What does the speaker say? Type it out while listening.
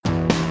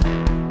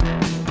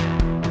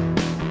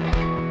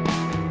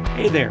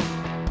Hey there,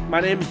 my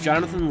name is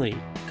Jonathan Lee,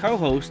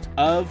 co-host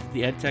of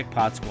the EdTech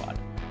Pod Squad.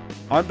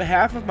 On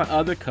behalf of my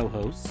other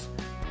co-hosts,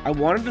 I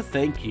wanted to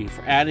thank you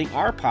for adding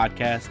our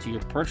podcast to your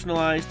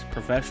personalized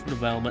professional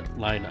development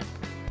lineup.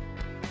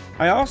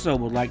 I also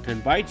would like to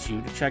invite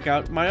you to check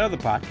out my other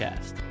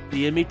podcast,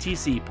 the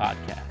METC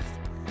Podcast.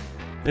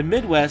 The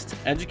Midwest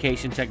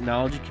Education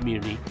Technology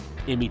Community,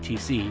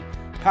 METC,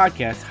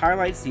 podcast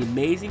highlights the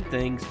amazing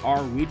things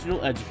our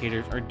regional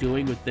educators are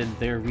doing within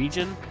their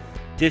region,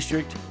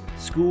 district,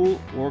 school,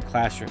 or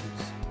classrooms.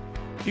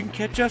 You can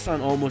catch us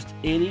on almost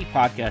any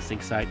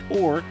podcasting site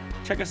or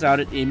check us out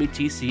at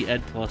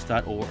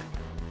metcedplus.org.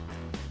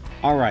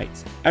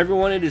 Alright,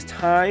 everyone, it is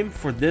time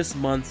for this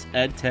month's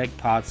EdTech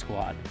Pod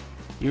Squad.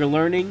 Your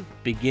learning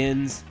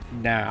begins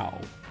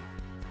now.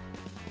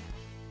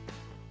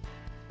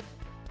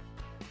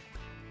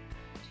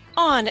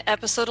 On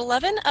episode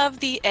 11 of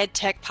the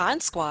EdTech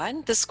Pod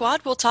Squad, the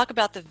squad will talk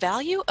about the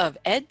value of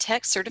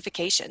EdTech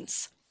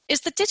certifications.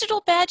 Is the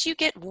digital badge you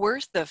get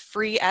worth the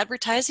free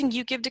advertising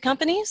you give to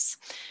companies?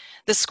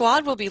 The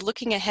squad will be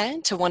looking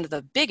ahead to one of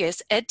the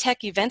biggest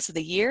EdTech events of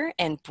the year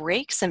and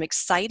break some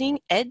exciting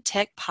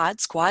EdTech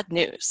Pod Squad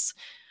news.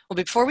 Well,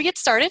 before we get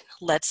started,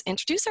 let's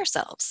introduce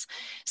ourselves.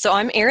 So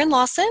I'm Erin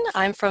Lawson.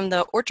 I'm from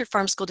the Orchard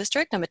Farm School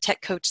District. I'm a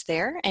tech coach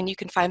there, and you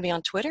can find me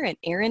on Twitter at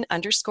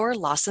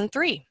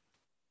Erin_Lawson3.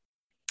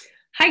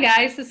 Hi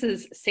guys, this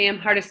is Sam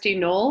Hardesty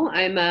Knoll.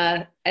 I'm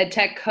a ed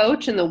tech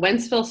coach in the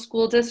Wentzville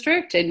School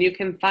District, and you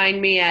can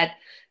find me at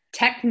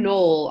Tech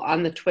Knoll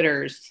on the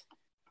Twitters.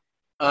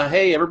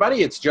 Hey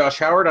everybody, it's Josh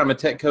Howard. I'm a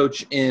tech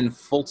coach in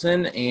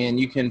Fulton, and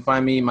you can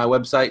find me my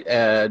website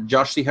at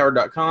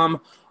joshchhoward.com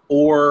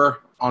or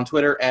on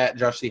Twitter at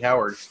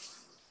joshchhoward.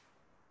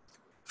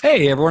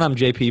 Hey everyone, I'm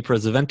JP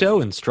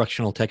Prezavento,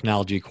 Instructional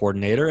Technology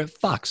Coordinator at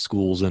Fox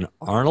Schools in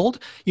Arnold.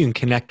 You can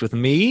connect with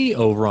me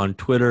over on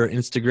Twitter,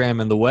 Instagram,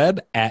 and the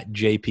web at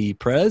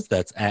JPPrez.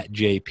 That's at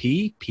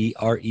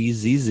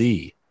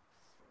JPPrezz.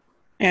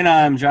 And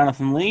I'm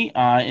Jonathan Lee.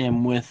 I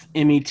am with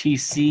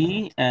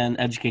METC and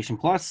Education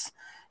Plus.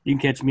 You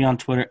can catch me on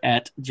Twitter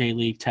at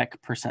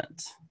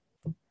JLeeTech%.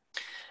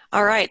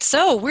 All right,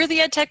 so we're the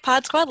EdTech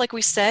Pod Squad, like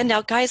we said.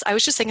 Now, guys, I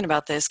was just thinking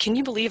about this. Can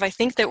you believe I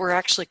think that we're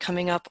actually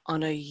coming up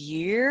on a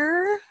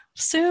year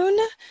soon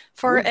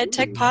for our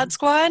EdTech Pod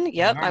Squad?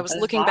 Yep, I was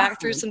looking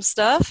back through some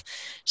stuff,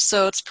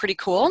 so it's pretty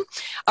cool.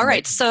 All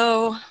right,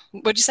 so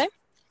what'd you say?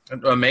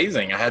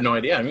 Amazing. I had no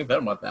idea. I didn't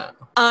think about that.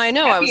 I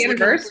know. Happy I was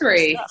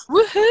anniversary.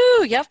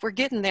 Woohoo! Yep, we're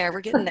getting there.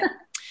 We're getting there.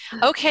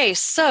 Okay,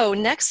 so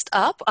next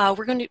up,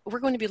 we're going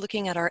to be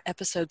looking at our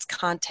episode's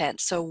content.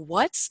 So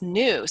what's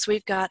new? So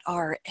we've got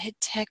our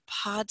EdTech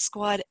Pod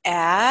Squad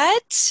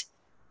at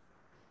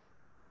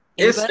ISTE!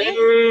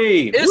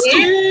 ISTE!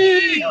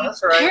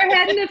 That's right. We're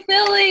heading to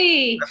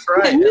Philly. That's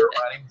right,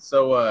 everybody.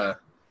 So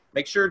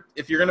make sure,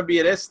 if you're going to be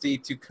at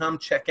ISTE, to come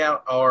check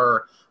out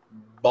our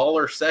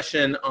baller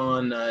session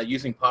on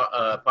using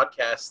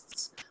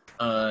podcasts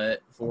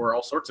for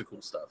all sorts of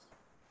cool stuff.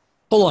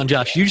 Hold on,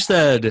 Josh. You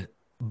said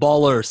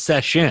baller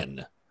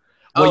session.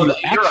 What you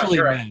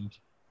actually meant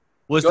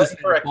was this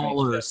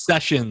baller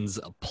sessions,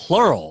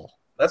 plural.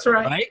 That's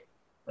right. Right?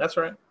 That's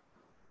right.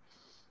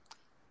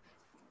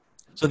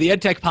 So the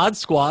EdTech Pod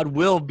Squad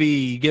will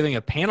be giving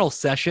a panel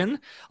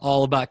session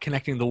all about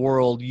connecting the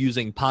world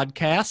using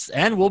podcasts,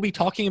 and we'll be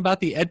talking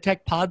about the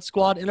EdTech Pod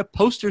Squad in a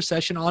poster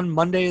session on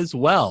Monday as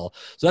well.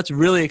 So that's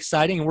really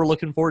exciting, and we're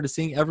looking forward to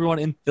seeing everyone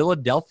in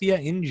Philadelphia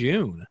in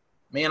June.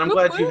 Man, I'm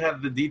glad you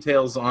have the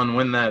details on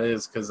when that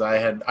is, because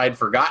I'd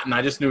forgotten.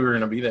 I just knew we were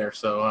going to be there.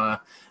 So I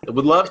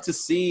would love to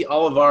see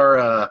all of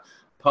our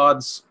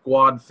Pod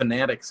Squad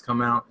fanatics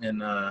come out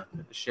and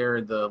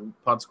share the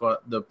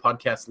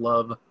podcast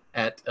love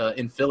at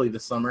in Philly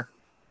this summer.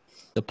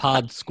 The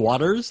Pod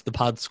Squatters? The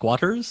Pod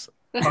Squatters?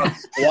 Pod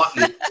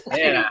Squatting.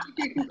 Yeah.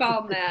 You can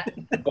call them that.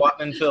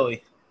 Squatting in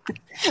Philly.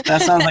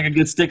 That sounds like a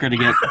good sticker to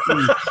get.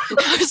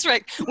 That's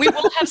right. We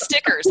will have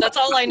stickers. That's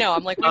all I know.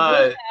 I'm like, we will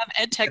have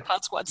EdTech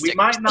Pod Squad stickers. We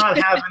might not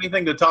have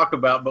anything to talk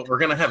about, but we're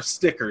going to have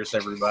stickers,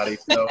 everybody.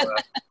 So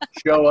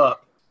show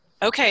up.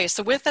 Okay,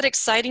 so with that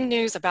exciting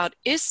news about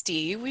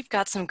ISTE, we've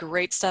got some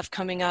great stuff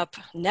coming up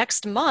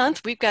next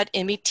month. We've got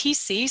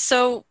METC.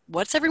 So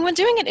what's everyone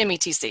doing at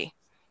METC?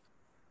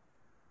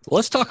 Well,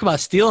 let's talk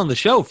about stealing the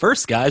show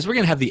first, guys. We're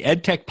going to have the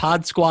EdTech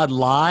Pod Squad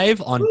live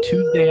on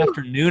Tuesday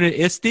afternoon at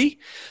ISTE.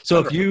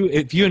 So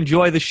if you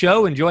enjoy the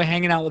show, enjoy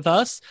hanging out with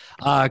us,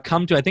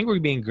 come to, I think we're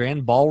going to be in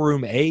Grand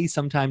Ballroom A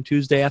sometime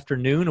Tuesday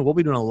afternoon, and we'll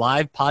be doing a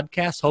live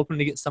podcast, hoping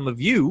to get some of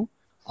you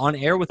on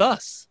air with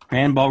us.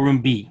 Grand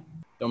Ballroom B.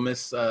 Don't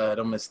miss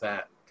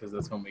that, because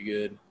that's going to be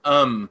good.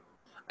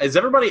 Is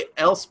everybody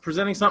else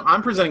presenting something?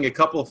 I'm presenting a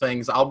couple of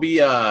things. I'll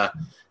be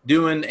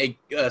doing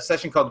a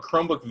session called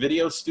Chromebook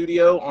Video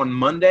Studio on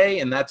Monday,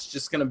 and that's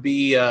just going to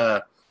be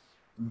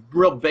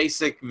real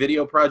basic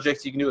video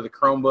projects you can do with a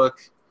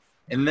Chromebook.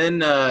 And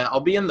then I'll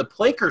be in the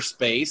Plaker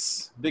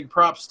Space. Big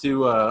props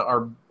to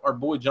our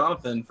boy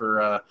Jonathan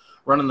for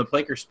running the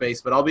Plaker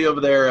Space. But I'll be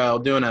over there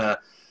doing a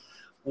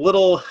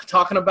little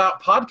talking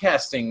about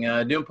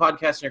podcasting, doing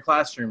podcasts in your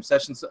classroom,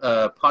 sessions,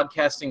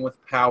 podcasting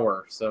with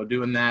power. So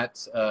doing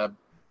that,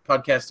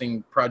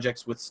 podcasting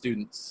projects with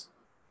students.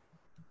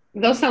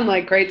 Those sound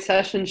like great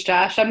sessions,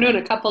 Josh. I'm doing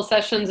a couple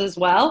sessions as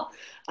well.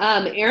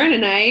 Erin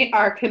and I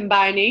are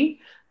combining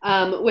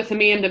with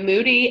Amanda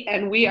Moody,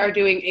 and we are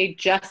doing a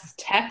Just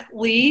Tech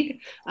League,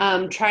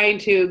 trying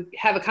to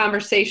have a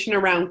conversation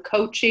around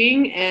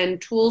coaching and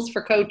tools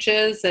for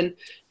coaches, and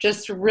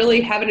just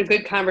really having a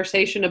good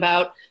conversation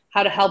about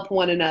how to help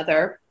one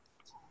another.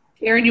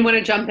 Erin, you want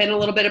to jump in a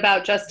little bit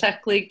about Just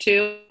Tech League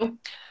too?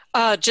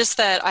 Just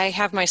that I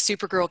have my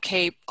Supergirl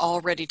cape all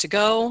ready to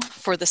go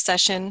for the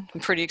session. I'm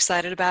pretty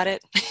excited about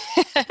it.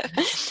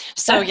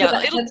 So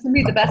that's going to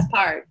be the best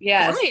part.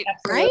 Yes, right,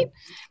 absolutely. right.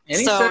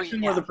 Any So,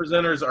 section where the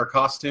presenters are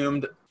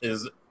costumed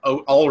is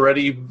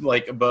already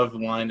like above the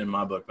line in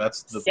my book.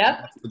 That's the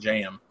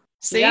jam.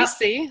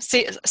 See,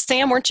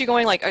 Sam, weren't you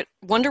going like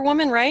Wonder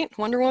Woman, right?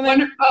 Wonder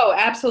Woman?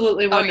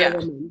 Absolutely Wonder yeah.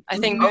 Woman. I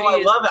think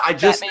I love it. I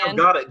just now Batman.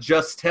 got it.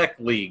 Just Tech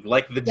League,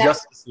 like the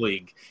Justice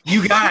League.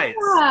 You guys.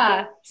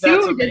 Yeah. See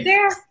what we did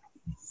there?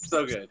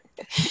 So good.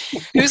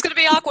 Who's going to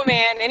be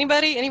Aquaman?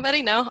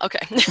 Anybody? No?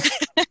 Okay.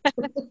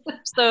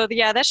 So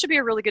yeah, that should be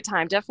a really good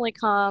time. Definitely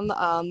come,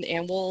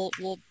 and we'll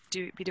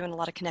be doing a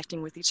lot of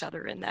connecting with each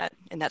other in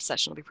that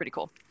session. It'll be pretty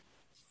cool.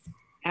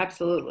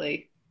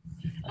 Absolutely.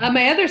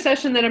 My other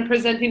session that I'm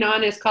presenting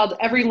on is called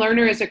Every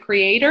Learner is a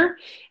Creator,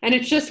 and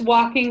it's just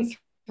walking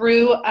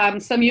through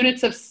some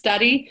units of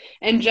study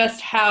and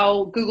just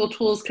how Google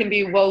tools can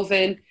be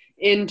woven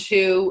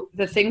into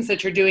the things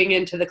that you're doing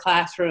into the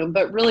classroom,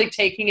 but really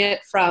taking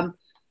it from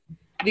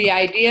the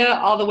idea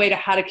all the way to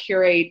how to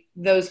curate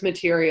those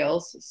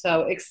materials.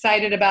 So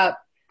excited about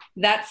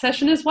that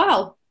session as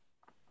well.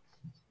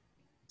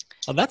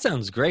 Oh, that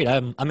sounds great.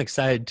 I'm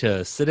excited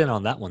to sit in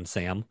on that one,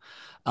 Sam.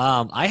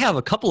 I have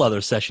a couple other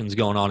sessions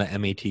going on at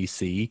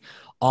MATC.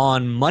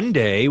 On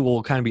Monday,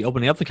 we'll kind of be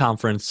opening up the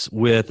conference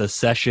with a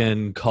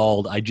session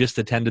called I Just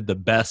Attended the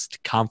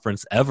Best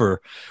Conference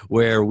Ever,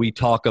 where we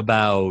talk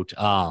about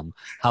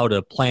how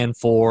to plan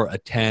for,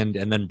 attend,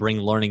 and then bring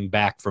learning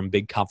back from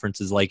big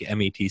conferences like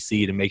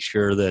MATC to make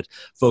sure that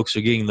folks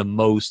are getting the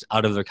most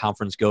out of their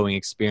conference-going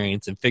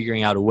experience and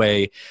figuring out a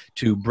way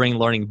to bring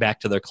learning back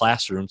to their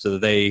classroom so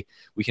that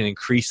we can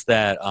increase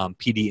that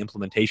PD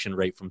implementation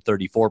rate from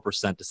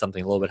 34% to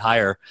something a little bit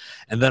higher.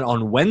 And then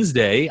on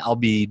Wednesday, I'll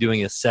be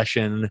doing a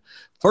session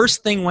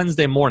first thing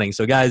Wednesday morning.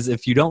 So guys,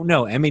 if you don't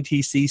know,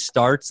 MATC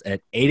starts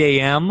at 8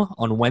 a.m.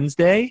 on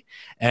Wednesday,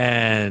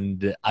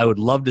 and I would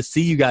love to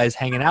see you guys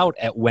hanging out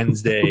at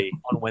Wednesday,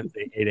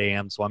 8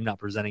 a.m. so I'm not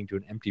presenting to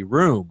an empty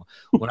room.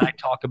 When I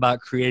talk about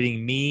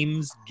creating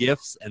memes,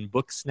 GIFs, and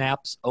book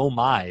snaps, oh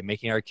my,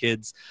 making our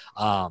kids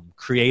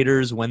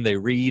creators when they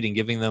read and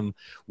giving them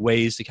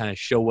ways to kind of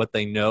show what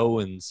they know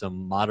in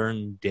some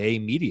modern day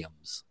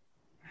mediums.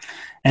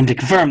 And to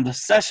confirm, the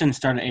session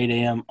starts at 8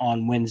 a.m.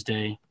 on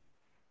Wednesday,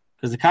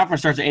 because the conference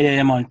starts at 8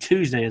 a.m. on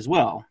Tuesday as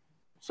well.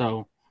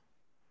 So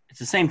it's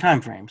the same time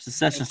frame. So the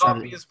session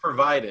started. Coffee is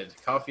provided.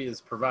 Coffee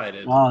is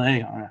provided. Oh, there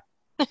you are.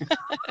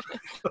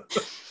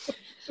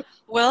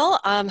 Well,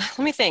 let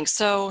me think.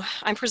 So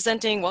I'm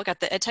presenting, I've got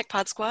the EdTech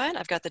Pod Squad,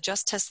 I've got the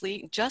Just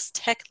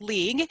Tech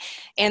League,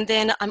 and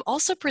then I'm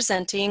also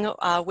presenting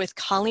with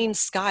Colleen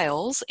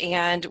Skiles,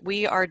 and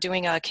we are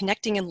doing a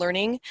Connecting and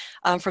Learning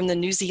from the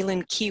New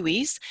Zealand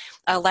Kiwis.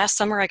 Last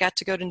summer I got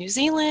to go to New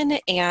Zealand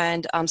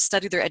and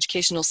study their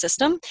educational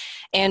system,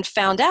 and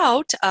found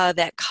out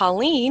that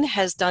Colleen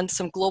has done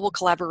some global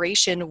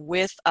collaboration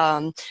with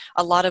a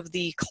lot of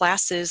the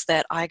classes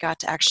that I got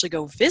to actually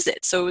go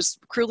visit. So it was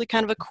really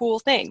kind of a cool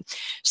thing.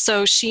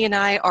 So she and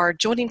I are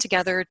joining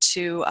together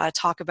to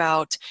talk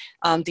about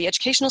the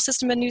educational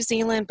system in New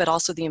Zealand, but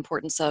also the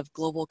importance of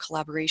global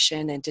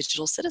collaboration and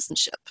digital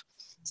citizenship.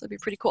 So it'd be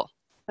pretty cool.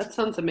 That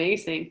sounds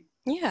amazing.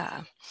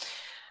 Yeah.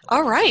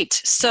 All right.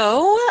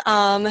 So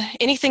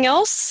anything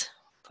else?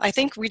 I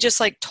think we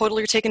just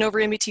totally are taking over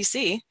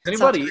MATC.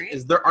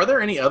 Are there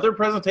any other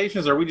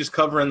presentations, or are we just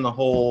covering the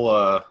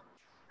whole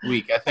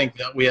week? I think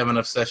that we have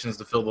enough sessions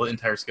to fill the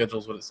entire schedule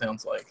is what it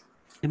sounds like.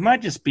 It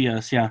might just be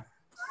us, yeah.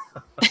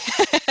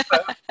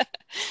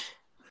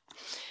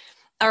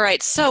 All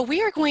right, so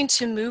we are going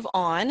to move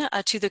on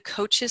to the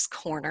Coach's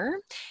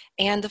Corner.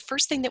 And the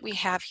first thing that we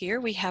have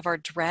here, we have our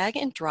drag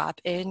and drop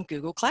in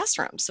Google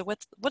Classroom. So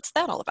what's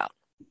that all about?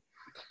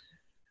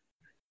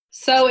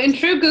 So in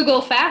true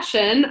Google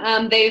fashion,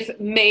 they've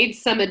made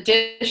some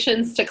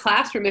additions to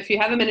Classroom. If you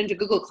haven't been into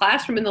Google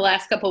Classroom in the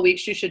last couple of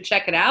weeks, you should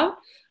check it out.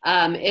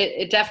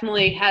 It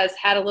definitely has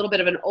had a little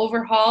bit of an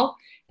overhaul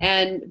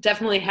and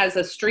definitely has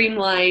a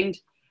streamlined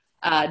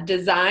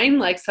design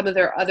like some of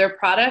their other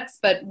products.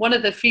 But one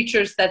of the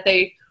features that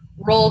they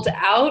rolled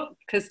out,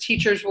 because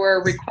teachers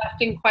were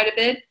requesting quite a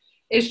bit,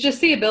 is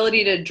just the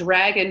ability to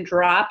drag and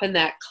drop in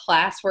that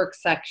classwork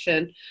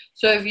section.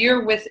 So if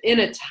you're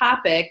within a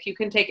topic, you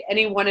can take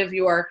any one of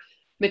your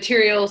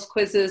materials,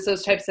 quizzes,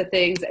 those types of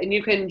things, and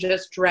you can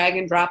just drag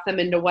and drop them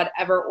into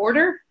whatever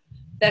order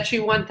that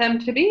you want them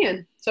to be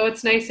in. So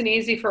it's nice and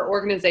easy for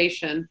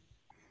organization.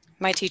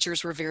 My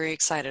teachers were very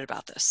excited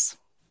about this.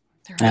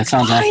 They're That like,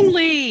 sounds awesome.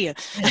 finally! And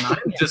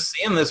I'm just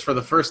seeing this for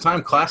the first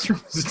time.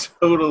 Classroom is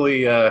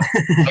totally. I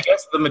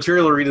guess the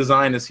material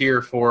redesign is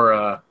here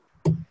for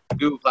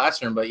Google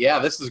Classroom, but yeah,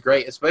 this is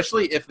great,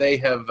 especially if they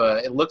have.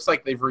 It looks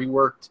like they've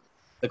reworked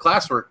the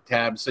classwork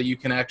tab, so you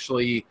can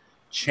actually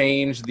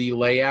change the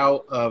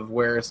layout of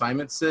where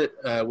assignments sit,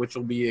 which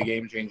will be a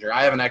game changer.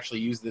 I haven't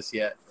actually used this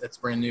yet. It's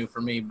brand new for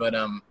me, but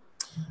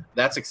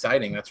that's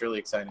exciting. That's really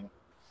exciting.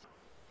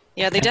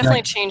 Yeah, they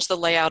definitely changed the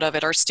layout of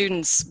it. Our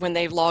students, when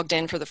they logged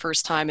in for the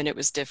first time and it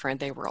was different,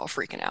 they were all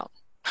freaking out.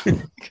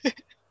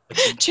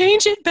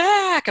 Change it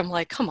back. I'm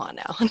like, come on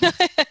now.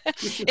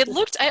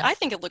 I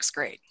think it looks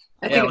great.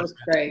 I think it looks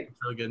great. It's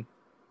really good.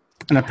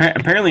 And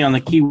apparently on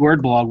the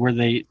keyword blog where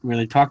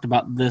they talked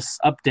about this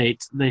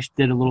update, they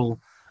did a little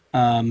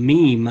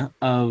meme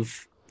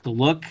of the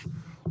look.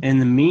 And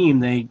the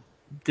meme, they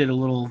had a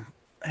little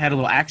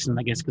action,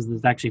 I guess, because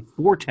there's actually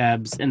 4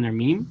 tabs in their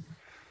meme.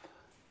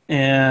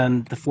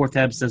 And the 4th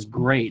tab says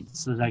grade.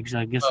 So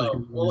actually, I guess.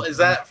 Well, is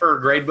that for a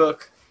grade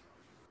book?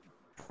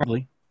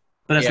 Probably.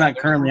 But it's not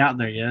currently out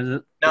there yet, is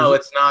it? No,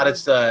 it's not.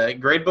 It's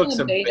Gradebook's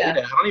in a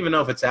beta. I don't even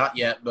know if it's out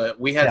yet, but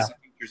we had some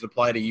teachers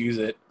apply to use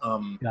it.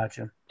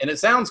 Gotcha. And it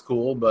sounds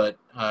cool, but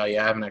I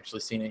haven't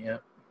actually seen it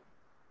yet.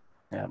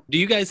 Yeah.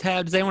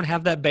 Does anyone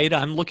have that beta?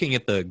 I'm looking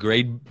at the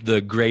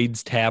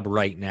grades tab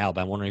right now,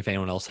 but I'm wondering if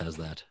anyone else has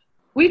that.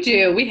 We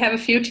do. We have a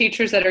few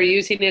teachers that are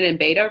using it in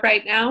beta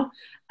right now.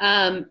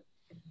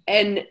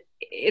 And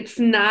it's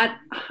not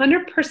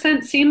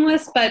 100%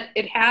 seamless, but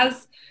they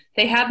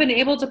have been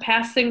able to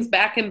pass things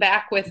back and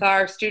back with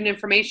our student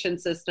information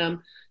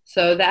system.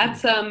 So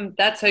that's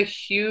a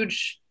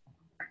huge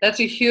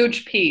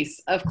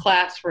piece of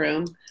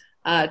Classroom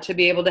to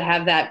be able to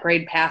have that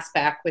grade pass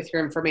back with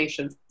your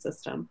information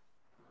system.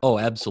 Oh,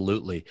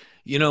 absolutely.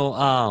 You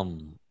know,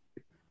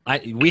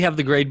 we have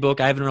the grade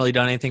book. I haven't really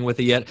done anything with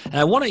it yet. And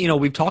I want to,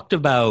 we've talked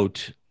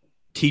about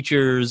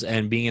teachers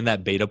and being in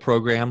that beta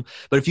program.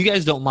 But if you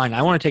guys don't mind,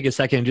 I want to take a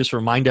second and just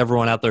remind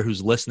everyone out there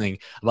who's listening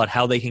about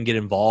how they can get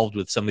involved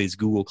with some of these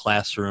Google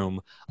Classroom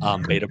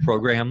beta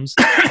programs.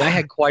 I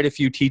had quite a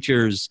few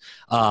teachers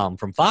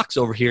from Fox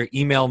over here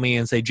email me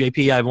and say,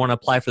 JP, I want to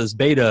apply for this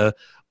beta,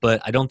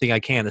 but I don't think I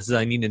can. This is,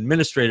 I need an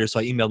administrator, so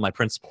I emailed my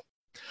principal.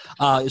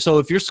 So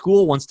if your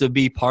school wants to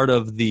be part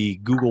of the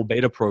Google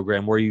beta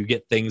program where you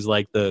get things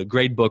like the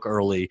grade book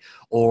early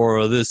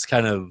or this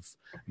kind of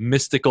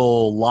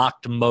mystical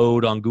locked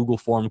mode on Google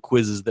Form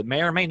quizzes that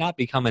may or may not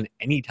be coming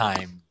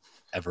anytime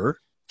ever,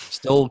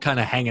 still kind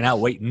of hanging out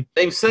waiting.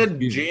 They've said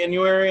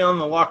January on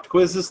the locked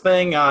quizzes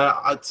thing.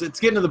 It's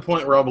getting to the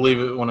point where I'll believe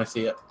it when I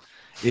see it.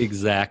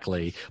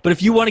 Exactly. But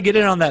if you want to get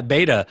in on that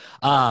beta,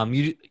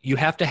 you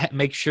have to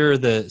make sure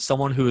that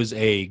someone who is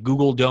a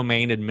Google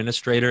domain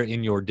administrator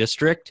in your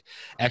district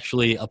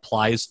actually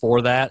applies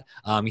for that.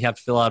 You have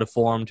to fill out a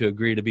form to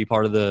agree to be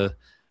part of the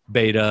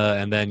beta,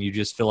 and then you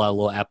just fill out a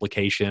little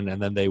application, and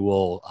then they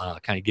will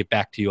kind of get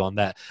back to you on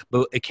that.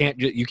 But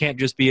you can't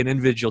just be an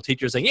individual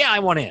teacher saying, yeah, I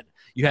want in.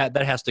 That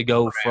has to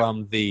go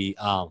from the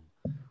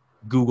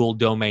Google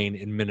domain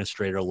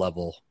administrator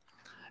level,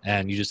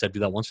 and you just have to do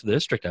that once for the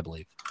district, I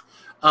believe.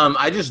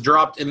 I just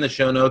dropped in the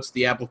show notes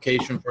the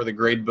application for the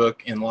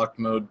gradebook in locked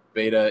mode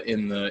beta.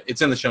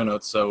 It's in the show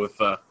notes, so if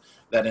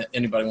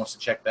anybody wants to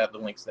check that, the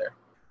link's there.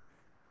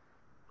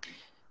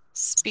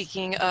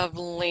 Speaking of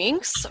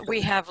links, we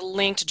have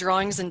linked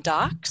drawings and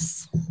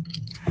docs.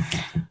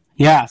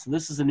 Yeah, so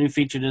this is a new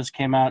feature that just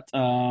came out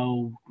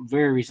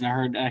very recent. I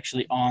heard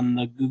actually on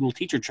the Google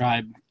Teacher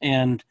Tribe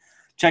and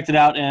checked it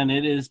out, and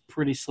it is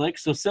pretty slick.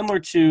 So similar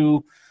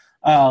to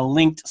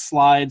linked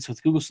slides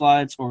with Google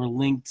Slides or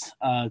linked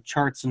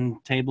charts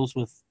and tables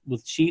with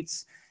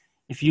Sheets.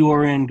 If you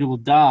are in Google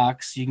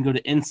Docs, you can go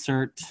to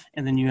Insert,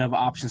 and then you have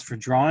options for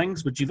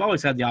drawings, which you've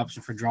always had the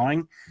option for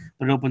drawing,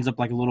 but it opens up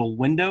like a little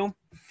window.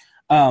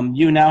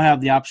 You now have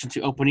the option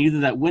to open either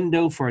that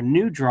window for a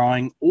new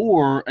drawing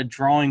or a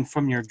drawing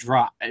from your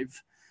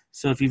drive.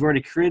 So if you've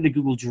already created a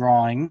Google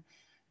drawing,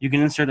 you can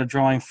insert a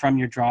drawing from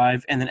your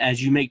drive, and then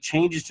as you make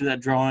changes to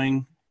that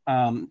drawing,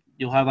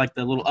 you'll have like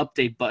the little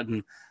update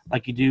button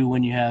like you do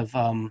when you have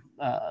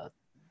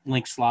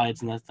link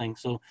slides and that thing.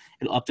 So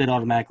it'll update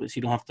automatically, so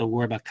you don't have to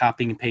worry about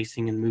copying and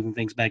pasting and moving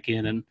things back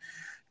in and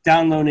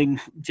downloading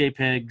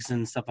JPEGs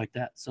and stuff like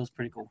that. So it's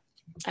pretty cool.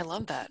 I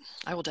love that.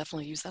 I will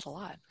definitely use that a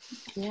lot.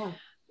 Yeah.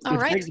 All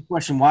right. Begs the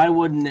question, why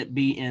wouldn't it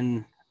be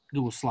in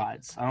Google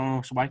Slides? I don't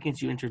know. So why can't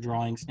you enter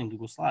drawings in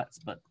Google Slides?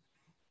 But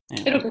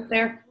it'll get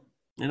there.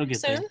 It'll get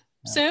soon. there.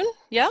 Yeah. Soon.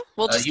 Yeah.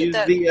 We'll just use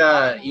get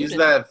that. Use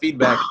that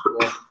feedback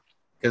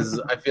because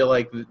I feel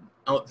like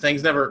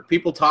things never.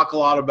 People talk a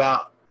lot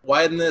about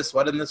why didn't this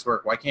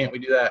work? Why can't we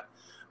do that?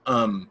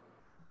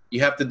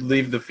 You have to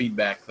leave the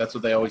feedback. That's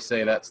what they always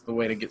say. That's the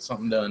way to get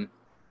something done.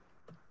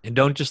 And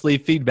don't just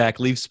leave feedback,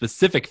 leave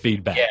specific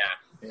feedback. Yeah.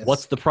 Yes.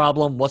 What's the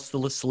problem? What's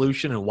the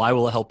solution? And why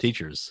will it help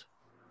teachers?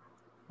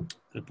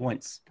 Good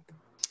points.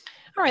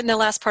 All right. In the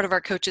last part of our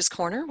Coach's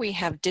Corner, we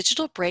have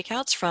digital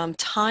breakouts from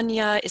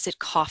Tanya. Is it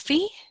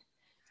Coffee?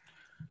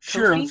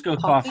 Sure. Let's go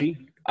coffee.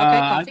 I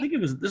coffee.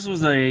 think this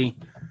was a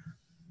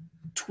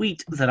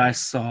tweet that I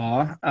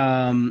saw,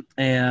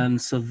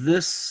 and so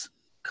this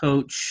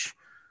coach,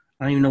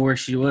 I don't even know where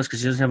she was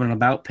because she doesn't have an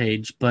about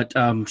page, but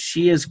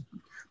she has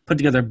put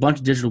together a bunch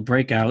of digital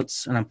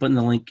breakouts, and I'm putting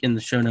the link in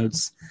the show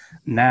notes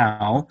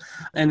now.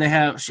 And they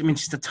have,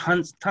 just a ton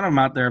of them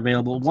out there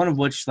available. One of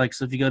which, like,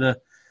 so if you go to,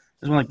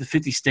 there's one like the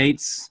 50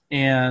 states,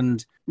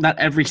 and not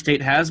every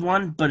state has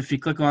one, but if you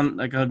click on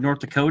like North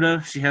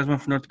Dakota, she has one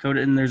for North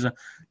Dakota, and there's a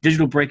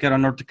digital breakout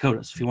on North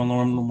Dakota. So if you want to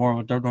learn more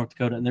about North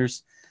Dakota, and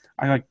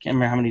I can't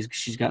remember how many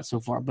she's got so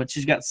far, but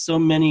she's got so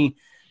many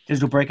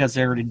digital breakouts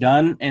already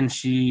done, and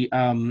she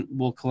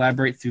will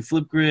collaborate through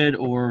Flipgrid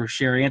or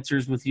share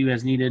answers with you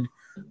as needed.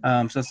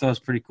 So that was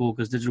pretty cool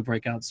because digital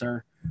breakouts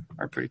are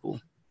pretty cool.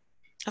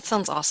 That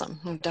sounds awesome.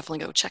 I'll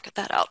definitely go check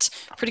that out.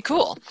 Pretty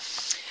cool.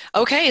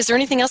 Okay, is there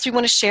anything else we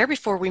want to share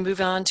before we move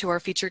on to our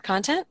featured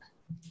content?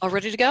 All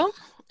ready to go?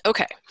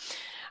 Okay.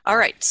 All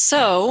right,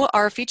 so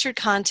our featured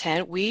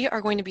content, we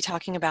are going to be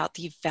talking about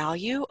the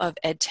value of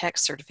EdTech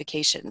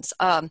certifications.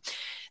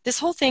 This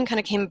whole thing kind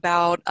of came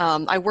about,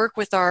 I work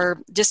with our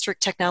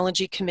district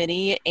technology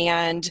committee,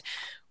 and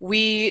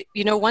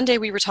one day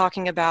we were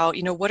talking about,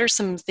 what are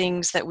some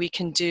things that we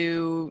can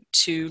do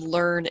to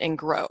learn and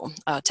grow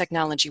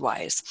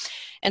technology-wise.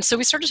 And so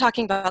we started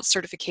talking about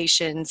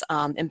certifications,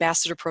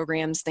 ambassador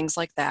programs, things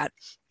like that.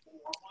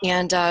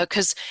 And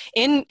because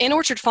in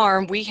Orchard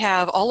Farm, we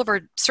have all of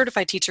our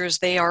certified teachers,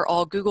 they are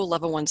all Google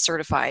Level 1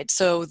 certified.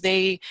 So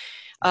they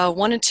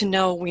wanted to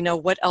know,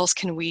 what else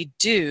can we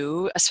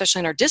do, especially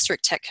in our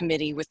district tech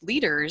committee with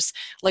leaders,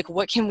 like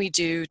what can we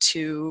do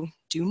to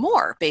do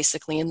more,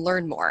 basically, and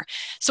learn more.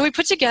 So we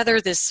put together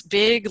this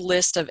big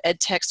list of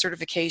EdTech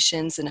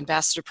certifications and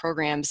ambassador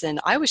programs, and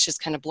I was just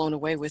kind of blown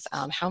away with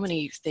how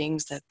many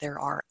things that there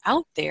are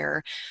out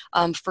there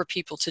for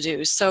people to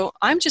do. So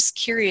I'm just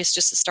curious,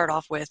 just to start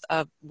off with,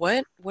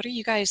 what are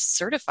you guys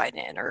certified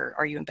in, or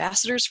are you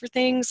ambassadors for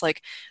things?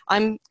 Like,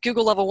 I'm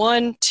Google Level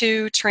 1,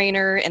 2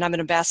 trainer, and I'm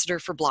an ambassador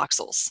for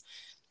Bloxels,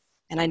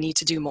 and I need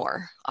to do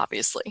more,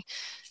 obviously.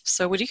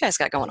 So what do you guys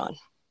got going on?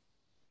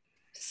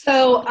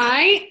 So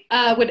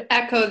I would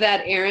echo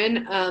that,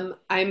 Erin.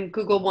 I'm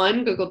Google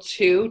 1, Google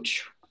 2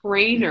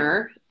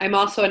 trainer. I'm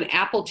also an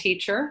Apple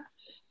teacher.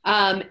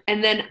 And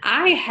then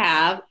I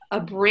have a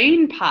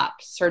Brain Pop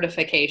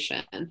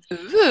certification.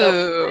 Ooh.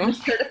 So I'm a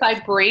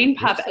certified Brain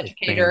Pop That's so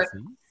educator.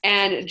 fancy.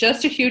 And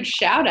just a huge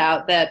shout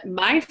out that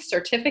my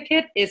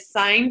certificate is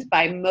signed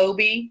by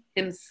Moby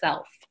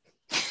himself.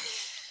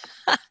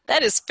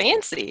 That is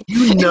fancy.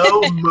 You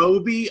know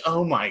Moby?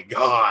 Oh my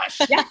gosh.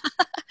 Yeah.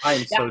 I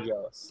am so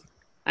jealous.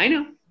 I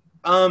know.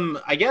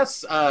 I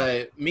guess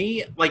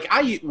me, like,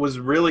 I was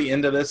really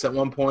into this at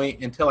one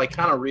point until I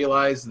kind of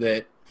realized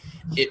that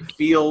it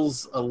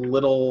feels a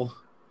little,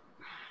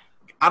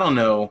 I don't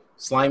know,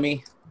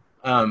 slimy.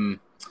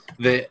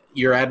 That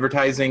you're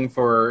advertising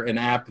for an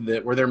app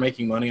where they're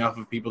making money off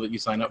of people that you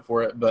sign up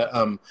for it. But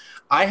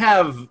I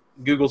have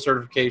Google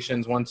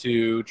certifications, 1,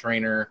 2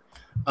 trainer,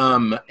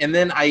 and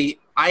then I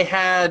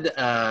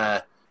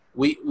had.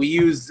 We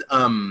use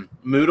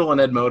Moodle and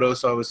Edmodo,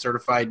 so I was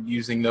certified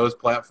using those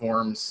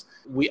platforms.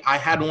 I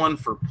had one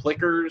for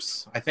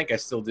Plickers. I think I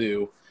still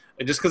do,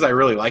 just because I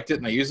really liked it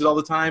and I use it all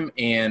the time.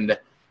 And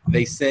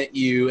they sent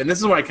you, and this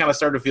is when I kind of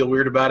started to feel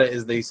weird about it,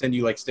 is they send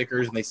you like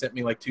stickers, and they sent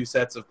me like 2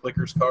 sets of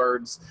Plickers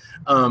cards.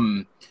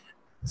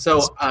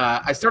 So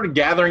I started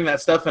gathering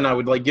that stuff, and I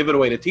would like give it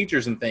away to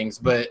teachers and things.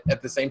 But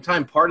at the same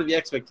time, part of the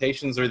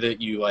expectations are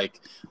that you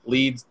like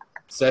lead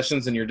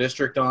sessions in your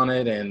district on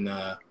it, and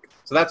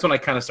so that's when I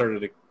kind of started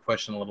to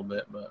question a little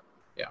bit, but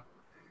yeah.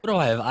 What do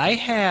I have? I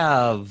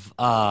have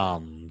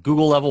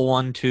Google Level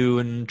 1, 2,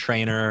 and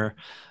trainer.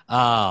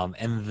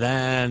 And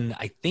then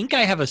I think I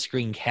have a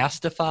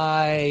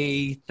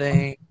Screencastify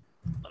thing.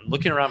 I'm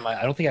looking around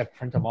I don't think I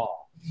print them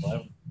all, so I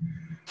don't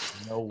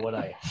know what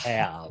I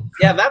have.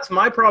 Yeah, that's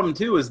my problem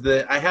too, is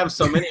that I have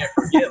so many I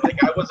forget.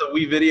 Like, I was a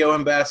WeVideo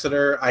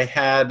ambassador. I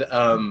had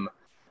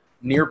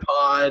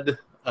Nearpod,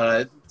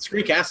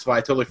 Screencastify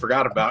I totally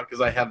forgot about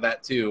because I have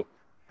that too.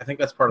 I think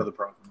that's part of the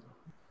problem.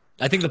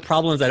 I think the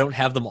problem is I don't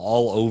have them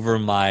all over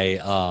my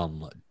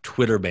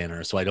Twitter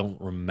banner, so I don't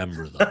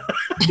remember them.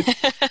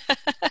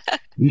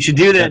 You should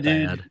do that, That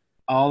dude. bad.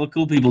 All the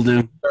cool people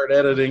do. Start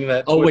editing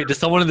that. Oh, wait, Twitter. does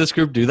someone in this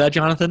group do that,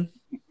 Jonathan?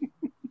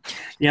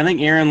 Yeah, I think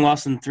Aaron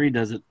Lawson 3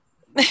 does it.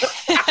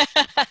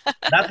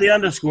 Not the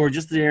underscore,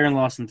 just the Aaron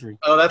Lawson 3.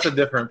 Oh, that's a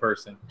different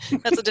person.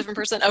 That's a different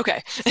person?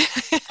 Okay.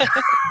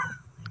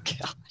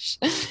 Gosh.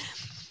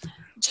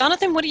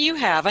 Jonathan, what do you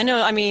have? I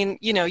know, I mean,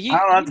 you I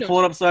don't have to pull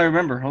it up so I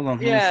remember. Hold on.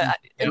 Let me Yeah,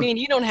 see. I mean,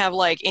 you don't have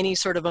like any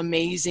sort of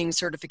amazing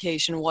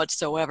certification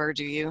whatsoever,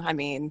 do you? I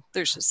mean,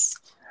 there's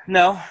just...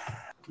 No.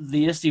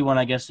 The ISTE one,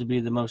 I guess, would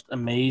be the most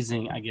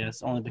amazing, I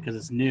guess, only because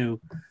it's new.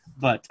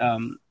 But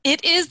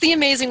It is the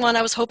amazing one.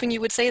 I was hoping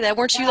you would say that.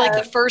 Weren't you like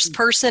the first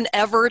person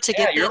ever to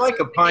Yeah, get you're that like a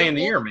certification?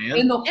 pioneer, man.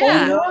 In the whole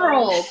Yeah.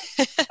 world.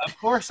 of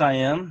course I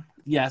am.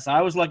 Yes,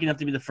 I was lucky enough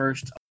to be the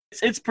first.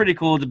 It's pretty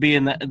cool to be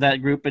in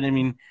that group. And I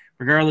mean,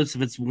 regardless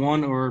if it's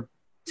 1 or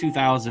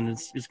 2000.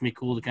 It's going to be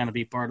cool to kind of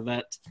be part of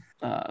that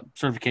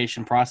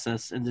certification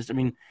process. And just, I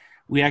mean,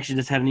 we actually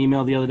just had an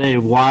email the other day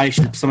of why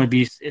should somebody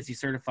be ISTE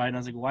certified? And I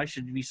was like, why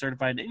should you be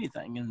certified in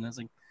anything? And I was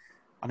like,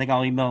 I think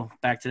I'll email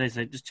back today and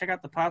say, just check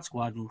out the Pod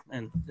Squad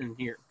and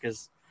here,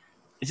 because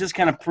it's just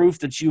kind of proof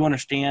that you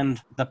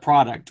understand the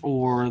product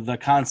or the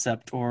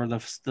concept or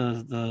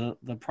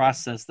the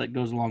process that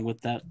goes along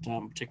with that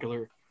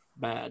particular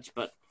badge.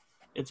 But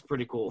it's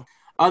pretty cool.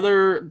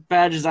 Other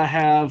badges I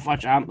have,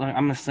 watch,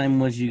 I'm the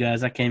same as you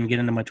guys. I can't even get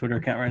into my Twitter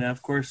account right now,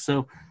 of course.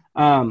 So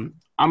I'm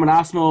an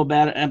Osmo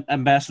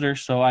ambassador,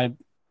 so I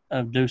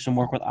do some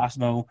work with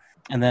Osmo,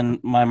 and then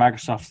my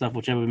Microsoft stuff,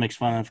 which everybody makes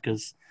fun of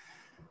because,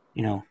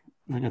 you know,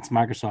 it's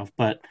Microsoft.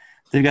 But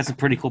they've got some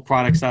pretty cool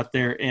products out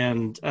there,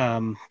 and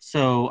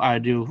so I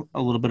do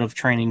a little bit of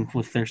training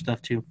with their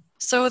stuff too.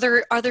 So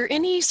are there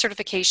any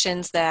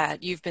certifications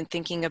that you've been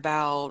thinking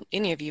about,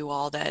 any of you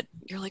all, that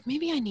you're like,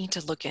 maybe I need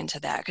to look into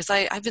that? Because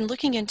I've been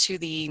looking into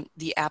the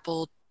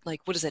Apple,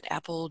 like, what is it,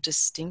 Apple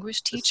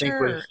Distinguished Teacher?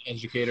 Distinguished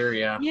Educator,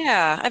 yeah.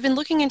 Yeah, I've been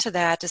looking into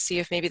that to see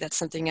if maybe that's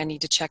something I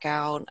need to check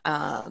out.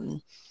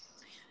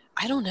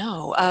 I don't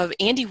know.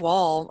 Andy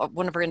Wall,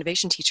 one of our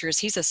innovation teachers,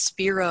 he's a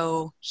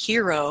Sphero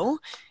hero,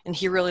 and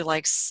he really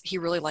likes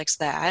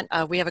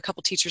that. We have a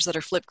couple teachers that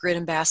are Flipgrid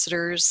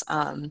ambassadors.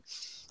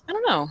 I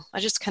don't know.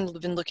 I just kind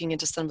of been looking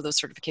into some of those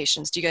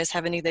certifications. Do you guys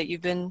have any that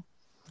you've been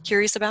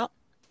curious about?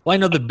 Well, I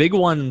know the big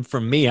one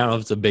for me, I don't know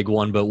if it's a big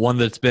one, but one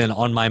that's been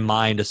on my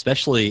mind,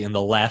 especially in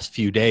the last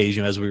few days,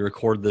 you know, as we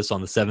record this on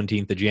the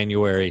 17th of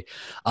January,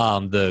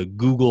 the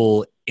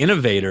Google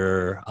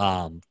Innovator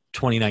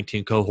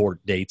 2019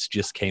 cohort dates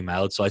just came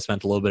out. So I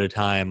spent a little bit of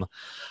time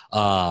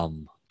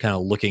kind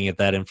of looking at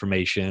that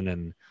information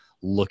and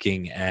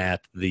looking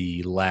at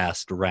the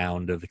last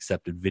round of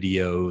accepted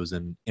videos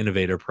and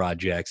innovator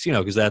projects, you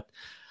know, because that,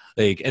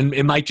 like, and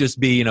it might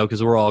just be, you know,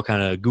 because we're all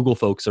kind of Google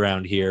folks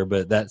around here,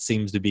 but that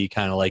seems to be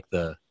kind of like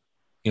the,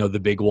 you know, the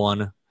big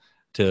one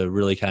to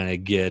really kind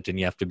of get, and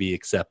you have to be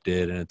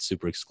accepted, and it's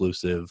super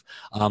exclusive.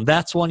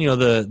 That's one, you know,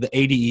 the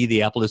ADE,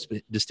 the Apple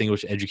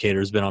Distinguished Educator,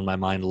 has been on my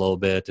mind a little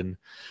bit. And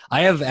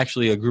I have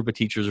actually a group of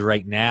teachers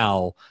right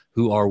now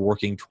who are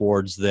working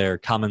towards their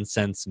Common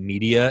Sense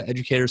Media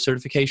Educator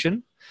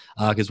certification,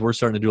 because we're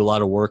starting to do a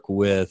lot of work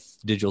with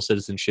digital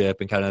citizenship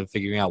and kind of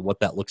figuring out what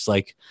that looks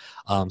like,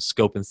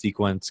 scope and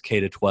sequence,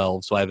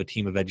 K-12. So I have a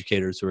team of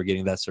educators who are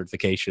getting that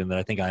certification that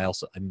I think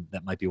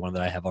that might be one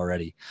that I have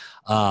already.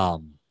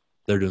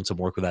 They're doing some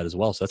work with that as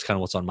well. So that's kind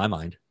of what's on my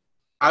mind.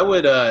 I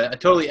would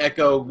totally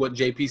echo what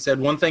JP said.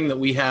 One thing that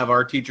we have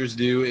our teachers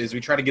do is we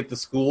try to get the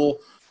school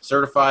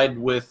certified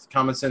with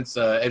Common Sense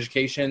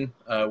Education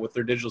with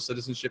their digital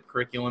citizenship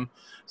curriculum.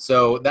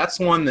 So that's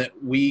one that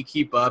we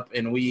keep up,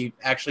 and we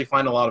actually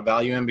find a lot of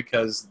value in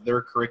because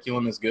their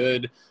curriculum is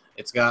good.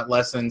 It's got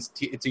lessons.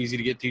 It's easy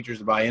to get teachers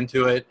to buy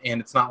into it, and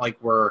it's not like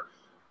we're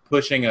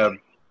pushing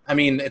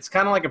it's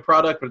kind of like a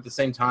product, but at the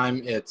same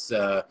time, it's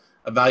a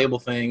valuable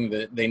thing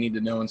that they need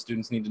to know and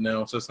students need to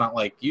know. So it's not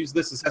like use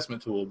this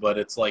assessment tool, but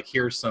it's like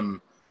here's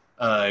some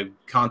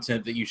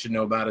content that you should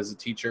know about as a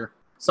teacher.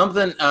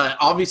 Something,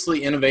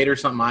 obviously, Innovator,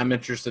 something I'm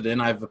interested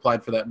in. I've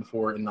applied for that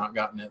before and not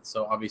gotten it.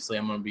 So obviously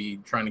I'm going to be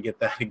trying to get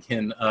that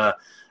again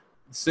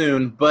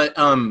soon. But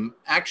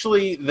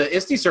actually, the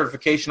ISTE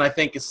certification, I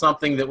think, is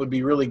something that would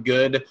be really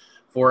good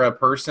for a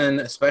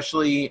person,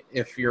 especially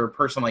if you're a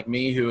person like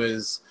me who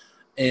is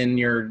in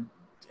your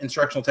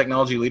instructional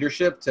technology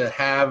leadership, to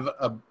have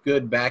a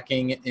good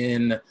backing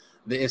in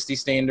the ISTE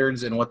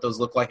standards and what those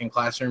look like in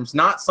classrooms.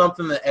 Not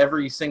something that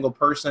every single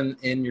person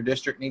in your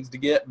district needs to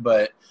get,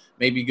 but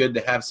maybe good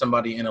to have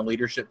somebody in a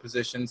leadership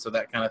position, so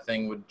that kind of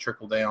thing would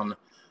trickle down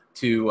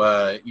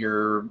to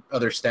your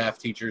other staff,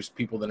 teachers,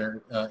 people that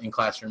are in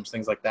classrooms,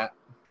 things like that.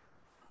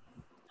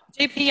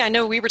 JP, I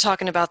know we were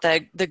talking about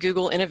the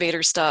Google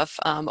Innovator stuff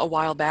a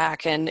while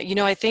back, and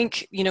I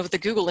think with the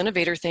Google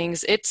Innovator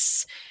things,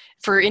 it's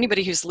for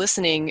anybody who's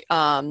listening,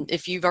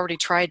 if you've already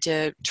tried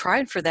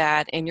for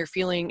that and you're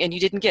feeling, and you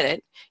didn't get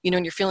it,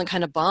 and you're feeling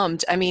kind of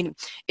bummed. I mean,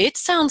 it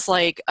sounds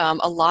like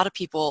a lot of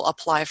people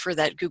apply for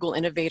that Google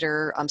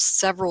Innovator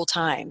several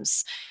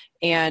times.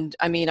 And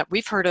I mean,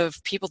 we've heard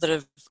of people that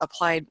have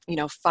applied,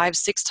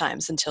 5-6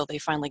 times until they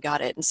finally got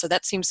it. And so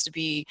that seems to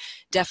be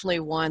definitely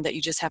one that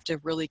you just have to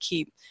really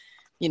keep,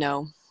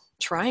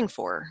 trying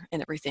for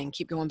and everything,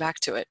 keep going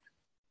back to it.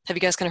 Have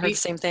you guys kind of heard the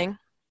same thing?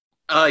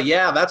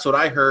 Yeah, that's what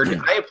I heard.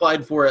 I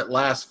applied for it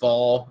last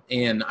fall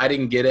and I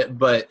didn't get it,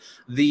 but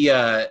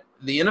the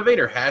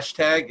Innovator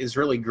hashtag is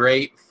really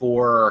great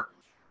for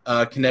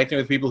connecting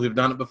with people who've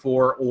done it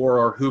before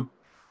or who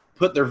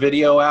put their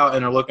video out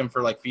and are looking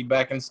for like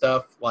feedback and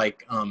stuff.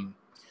 Like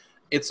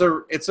it's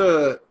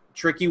a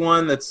tricky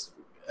one that's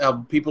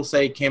people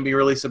say can be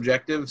really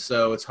subjective,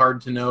 so it's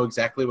hard to know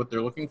exactly what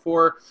they're looking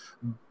for.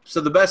 So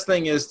the best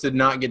thing is to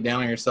not get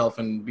down on yourself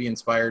and be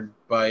inspired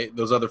by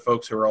those other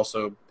folks who are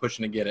also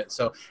pushing to get it.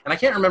 So, and I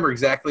can't remember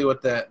exactly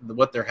what their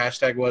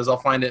hashtag was. I'll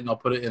find it and I'll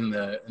put it in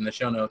the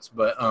show notes.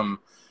 But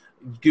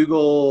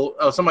Google.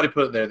 Oh, somebody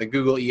put it there. The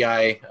Google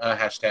EI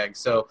hashtag.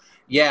 So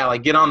yeah,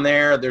 like get on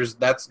there.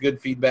 That's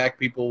good feedback.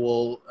 People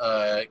will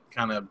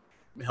kind of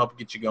help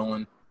get you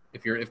going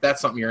if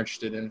that's something you're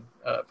interested in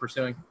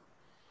pursuing.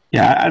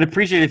 Yeah, I'd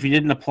appreciate it if you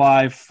didn't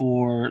apply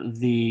for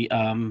the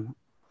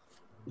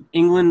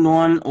England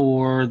one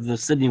or the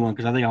Sydney one,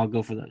 because I think I'll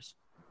go for those.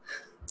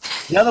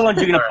 The other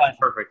ones you can apply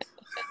for. Perfect.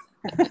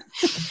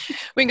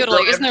 We can go to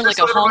like, isn't there like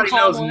a so Hong everybody Kong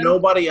knows, one?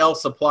 nobody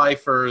else apply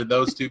for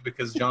those two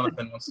because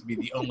Jonathan wants to be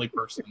the only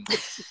person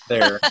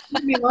there.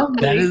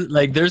 That is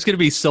like, there's going to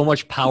be so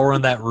much power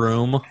in that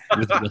room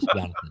with just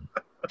Jonathan.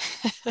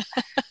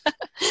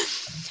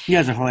 You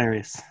guys are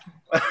hilarious.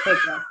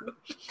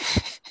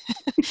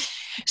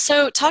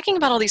 So talking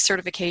about all these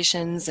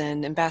certifications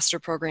and ambassador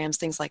programs,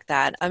 things like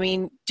that, I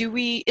mean,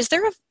 is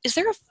there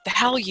a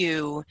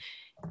value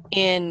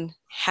in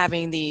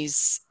having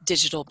these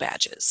digital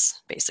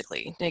badges,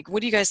 basically? Like,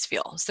 what do you guys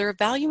feel? Is there a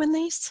value in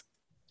these?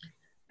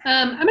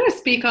 I'm going to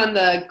speak on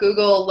the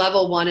Google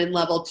Level 1 and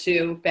Level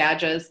 2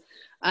 badges.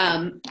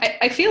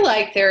 I feel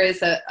like there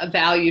is a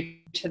value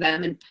to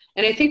them, and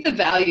I think the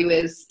value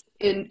is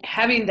in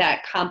having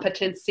that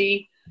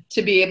competency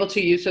to be able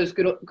to use those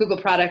Google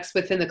products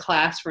within the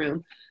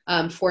classroom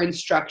for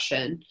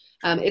instruction.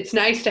 It's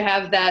nice to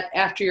have that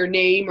after your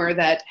name or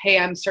that, hey,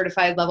 I'm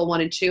certified level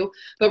 1 and 2,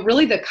 but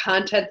really the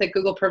content that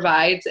Google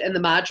provides and the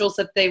modules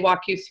that they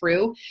walk you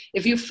through,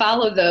 if you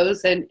follow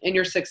those and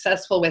you're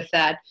successful with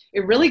that,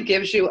 it really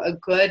gives you a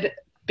good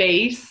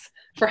base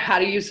for how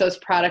to use those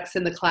products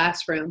in the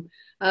classroom.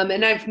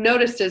 And I've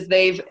noticed as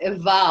they've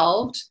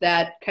evolved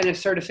that kind of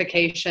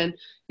certification,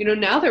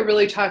 now they're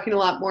really talking a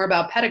lot more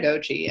about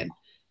pedagogy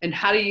and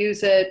how to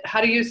use it,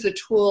 how to use the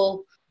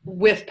tool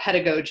with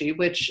pedagogy,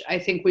 which I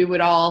think we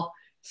would all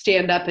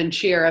stand up and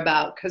cheer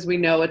about because we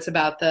know it's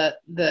about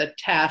the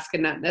task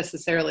and not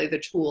necessarily the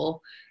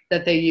tool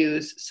that they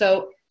use.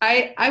 So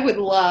I would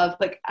love,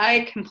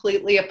 I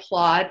completely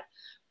applaud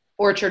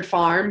Orchard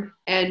Farm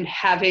and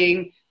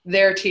having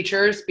their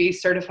teachers be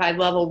certified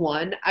level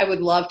 1. I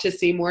would love to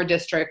see more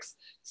districts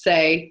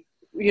say,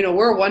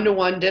 we're a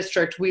one-to-one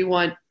district. We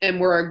want, and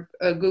we're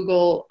a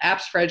Google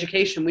Apps for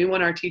Education. We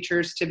want our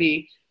teachers to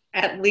be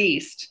at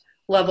least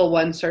level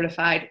 1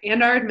 certified,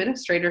 and our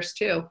administrators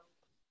too.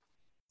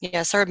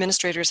 Yes, our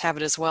administrators have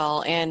it as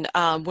well. And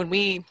when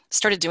we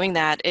started doing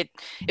that, it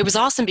was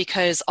awesome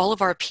because all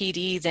of our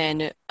PD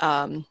then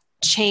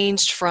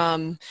changed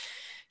from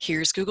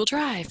here's Google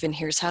Drive and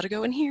here's how to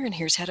go in here and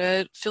here's how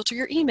to filter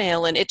your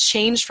email. And it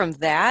changed from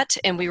that.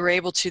 And we were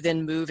able to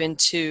then move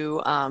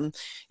into,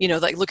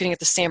 like looking at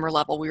the SAMR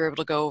level, we were able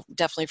to go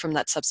definitely from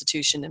that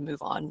substitution and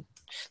move on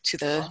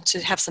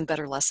to have some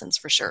better lessons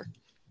for sure.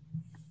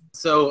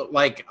 So,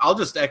 I'll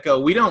just echo,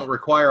 we don't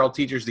require all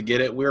teachers to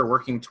get it. We're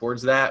working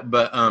towards that.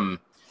 But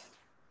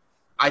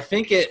I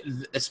think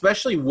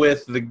especially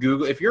with the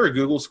Google, if you're a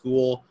Google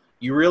school,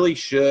 you really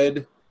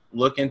should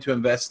look into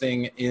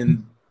investing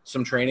in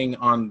some training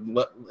on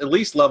at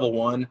least level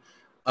 1.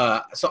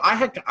 So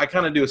I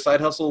kind of do a side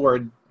hustle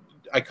where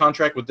I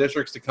contract with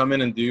districts to come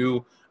in and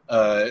do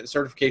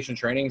certification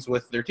trainings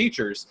with their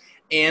teachers.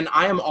 And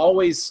I am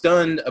always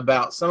stunned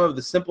about some of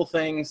the simple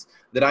things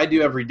that I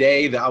do every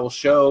day that I will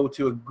show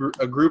to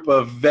a group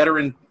of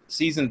veteran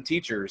seasoned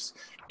teachers.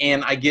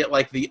 And I get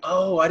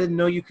oh, I didn't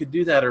know you could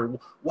do that, or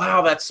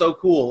wow, that's so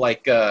cool.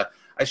 I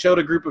showed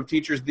a group of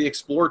teachers the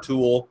Explore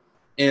tool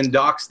in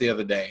Docs the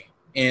other day,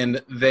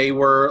 and they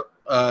were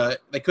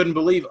they couldn't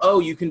believe, oh,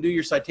 you can do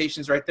your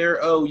citations right there.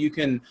 Oh, you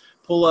can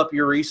pull up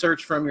your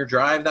research from your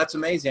drive. That's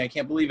amazing. I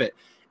can't believe it.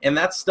 And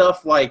that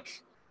stuff,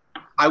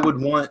 I would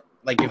want,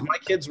 if my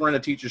kids were in a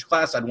teacher's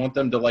class, I'd want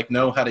them to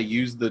know how to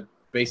use the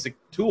basic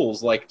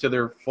tools to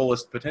their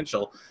fullest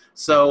potential.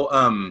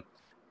 So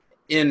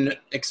in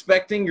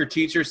expecting your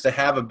teachers to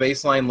have a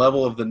baseline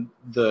level of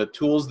the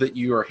tools that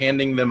you are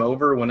handing them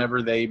over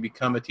whenever they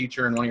become a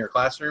teacher in one of your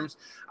classrooms,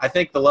 I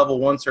think the level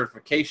 1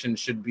 certification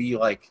should be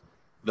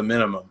the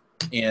minimum.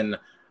 And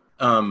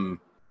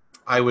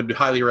I would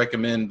highly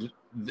recommend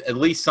at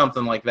least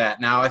something like that.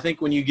 Now, I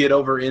think when you get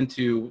over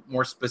into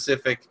more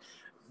specific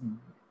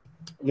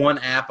one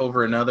app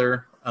over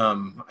another,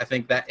 I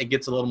think that it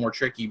gets a little more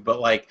tricky. But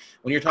when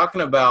you're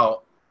talking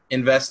about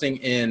investing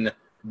in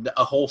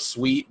a whole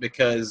suite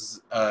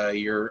because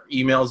your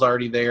email is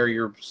already there,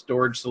 your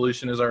storage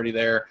solution is already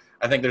there,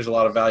 I think there's a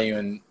lot of value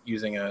in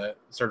using a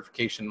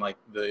certification like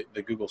the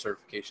Google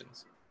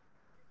certifications.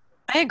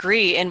 I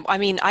agree. And I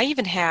mean, I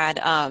even had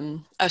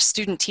a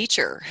student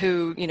teacher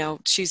who,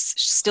 she's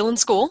still in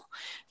school,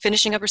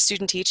 finishing up her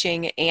student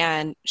teaching,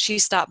 and she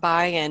stopped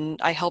by and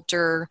I helped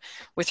her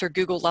with her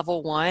Google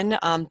level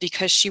 1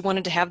 because she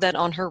wanted to have that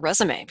on her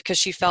resume, because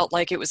she felt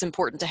like it was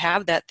important to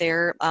have that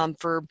there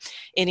for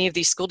any of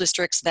these school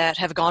districts that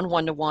have gone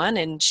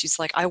 1-to-1. And she's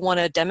like, I want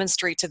to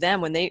demonstrate to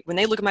them when they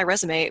look at my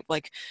resume,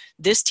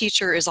 this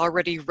teacher is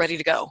already ready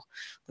to go.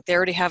 They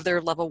already have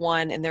their level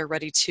 1 and they're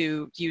ready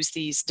to use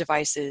these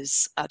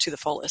devices to the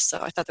fullest.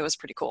 So I thought that was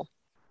pretty cool.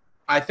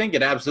 I think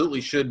it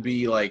absolutely should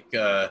be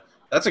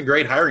that's a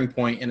great hiring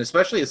point. And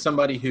especially as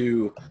somebody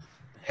who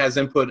has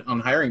input on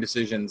hiring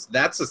decisions,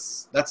 that's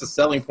a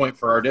selling point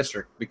for our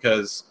district,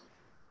 because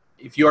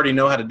if you already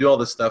know how to do all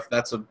this stuff,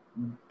 that's a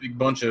big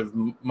bunch of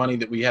money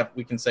that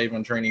we can save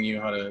on training you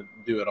how to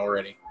do it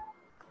already.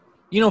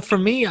 For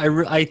me,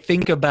 I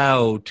think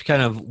about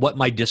kind of what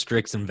my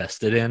district's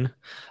invested in.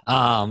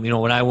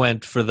 When I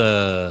went for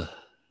the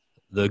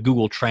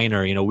Google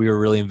trainer, we were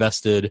really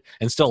invested,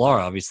 and still are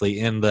obviously,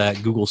 in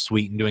that Google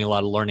suite and doing a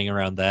lot of learning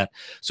around that.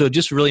 So it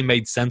just really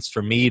made sense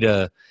for me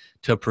to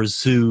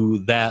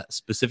pursue that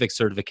specific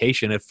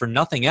certification. If for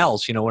nothing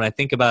else, when I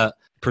think about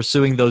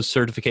pursuing those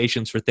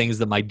certifications for things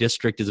that my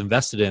district is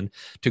invested in,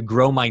 to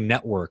grow my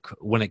network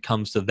when it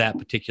comes to that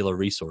particular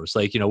resource.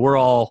 Like, we're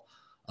all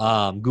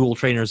Google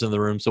trainers in the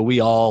room, so we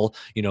all,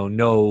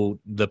 know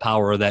the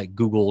power of that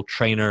Google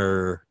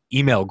trainer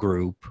email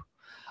group.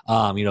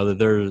 That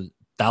there's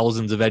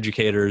thousands of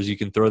educators you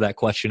can throw that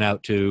question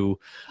out to,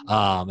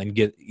 and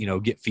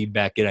get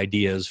feedback, get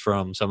ideas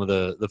from some of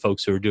the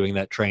folks who are doing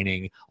that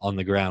training on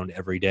the ground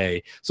every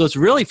day. So it's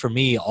really, for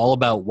me, all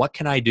about what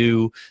can I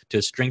do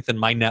to strengthen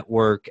my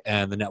network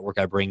and the network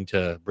I bring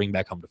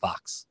back home to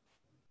Fox.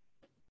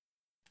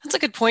 That's a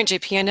good point,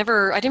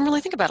 JP. I didn't really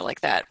think about it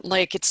like that.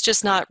 Like, it's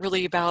just not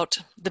really about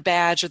the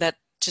badge or that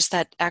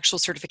actual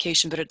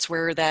certification, but it's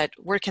where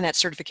can that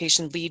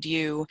certification lead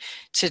you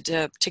to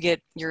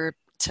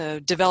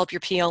develop your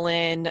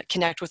PLN,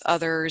 connect with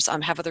others,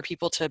 have other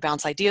people to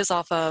bounce ideas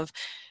off of.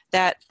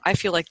 That, I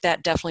feel like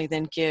that definitely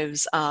then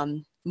gives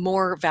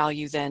more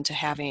value than to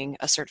having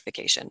a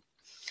certification.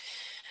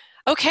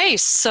 Okay,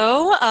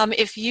 so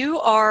if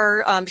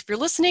you're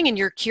listening and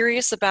you're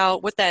curious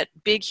about what that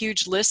big,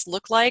 huge list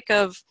looked like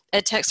of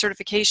EdTech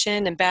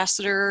certification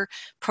ambassador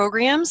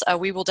programs,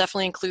 we will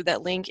definitely include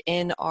that link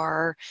in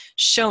our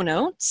show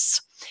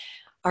notes.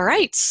 All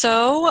right,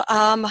 so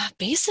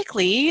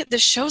basically the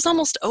show's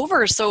almost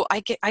over, so I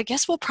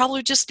guess we'll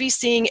probably just be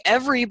seeing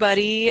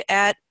everybody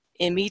at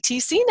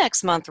METC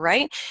next month,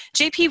 right?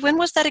 JP, when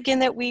was that again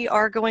that we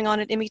are going on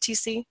at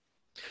METC?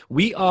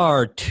 We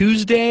are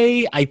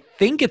Tuesday. I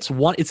think it's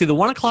either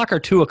 1 o'clock or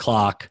 2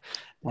 o'clock.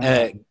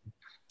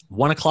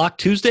 1 o'clock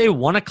Tuesday,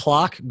 1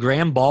 o'clock,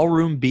 Graham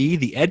Ballroom B.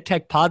 The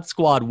EdTech Pod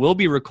Squad will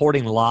be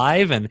recording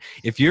live, and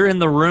if you're in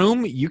the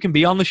room, you can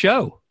be on the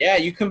show. Yeah,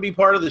 you can be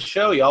part of the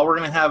show, y'all. We're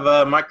gonna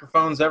have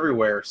microphones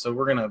everywhere, so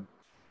we're gonna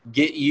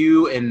get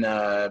you and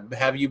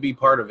have you be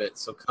part of it.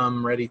 So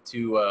come ready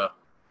to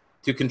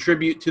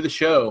contribute to the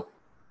show.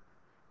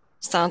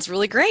 Sounds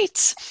really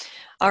great.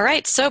 All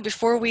right, so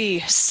before we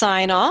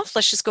sign off,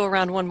 let's just go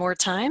around one more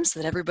time so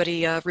that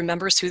everybody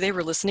remembers who they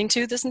were listening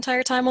to this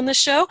entire time on this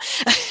show.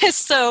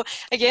 So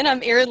again,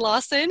 I'm Erin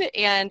Lawson,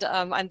 and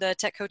I'm the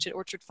tech coach at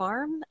Orchard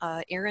Farm,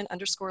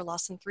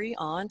 Erin_Lawson3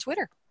 on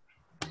Twitter.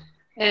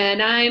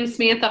 And I'm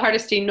Samantha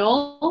Hardesty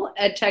Knoll,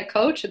 Ed Tech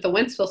Coach at the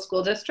Wentzville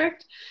School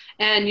District,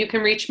 and you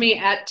can reach me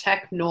at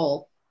Tech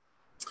Knoll.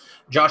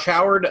 Josh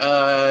Howard,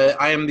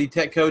 I am the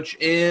tech coach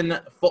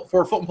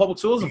for Fulton Public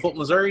Schools in Fulton,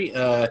 Missouri.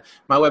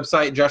 My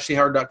website,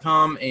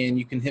 joshchoward.com, and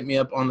you can hit me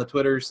up on the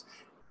Twitters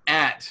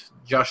at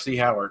Josh C.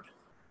 Howard.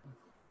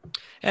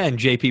 And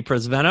JP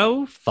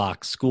Presveno,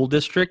 Fox School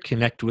District.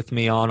 Connect with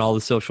me on all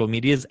the social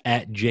medias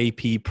at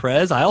JP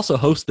Prez. I also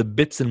host the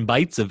Bits and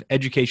Bytes of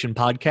Education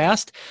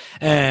podcast.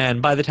 And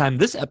by the time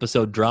this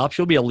episode drops,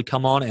 you'll be able to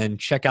come on and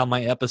check out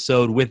my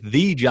episode with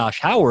the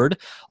Josh Howard,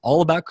 all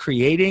about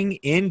creating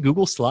in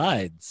Google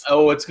Slides.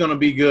 Oh, it's going to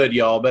be good,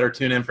 y'all. Better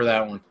tune in for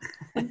that one.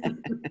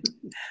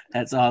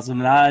 That's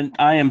awesome. And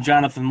I am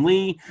Jonathan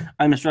Lee.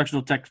 I'm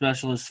instructional tech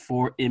specialist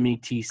for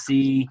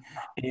METC,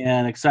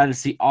 and excited to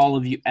see all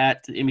of you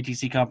at the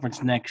METC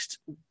conference next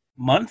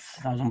month.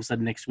 I was almost said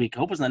next week. I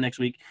hope it's not next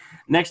week.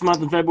 Next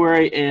month in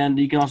February, and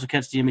you can also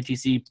catch the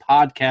METC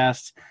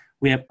podcast.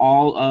 We have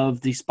all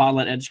of the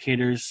Spotlight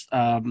educators.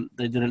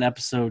 They did an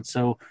episode,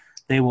 so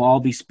they will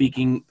all be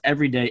speaking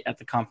every day at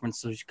the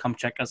conference, so you should come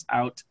check us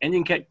out. And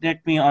you can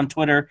connect me on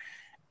Twitter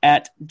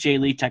at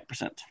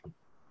JLeeTech%.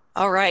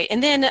 All right.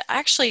 And then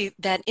actually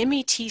that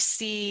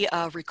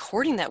METC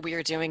recording that we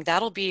are doing,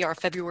 that'll be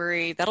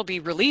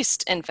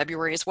released in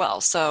February as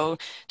well. So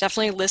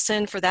definitely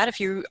listen for that. If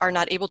you are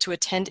not able to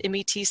attend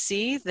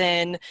METC,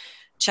 then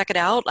check it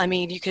out. I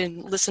mean, you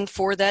can listen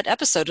for that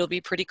episode. It'll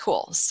be pretty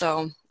cool.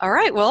 So, all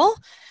right. Well,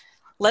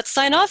 let's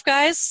sign off,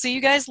 guys. See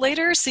you guys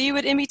later. See you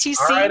at METC.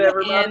 All right,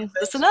 everybody. And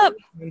listen up.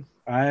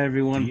 Bye,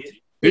 everyone.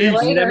 Peace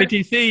at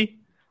METC.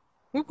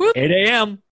 Whoop, whoop. 8 a.m.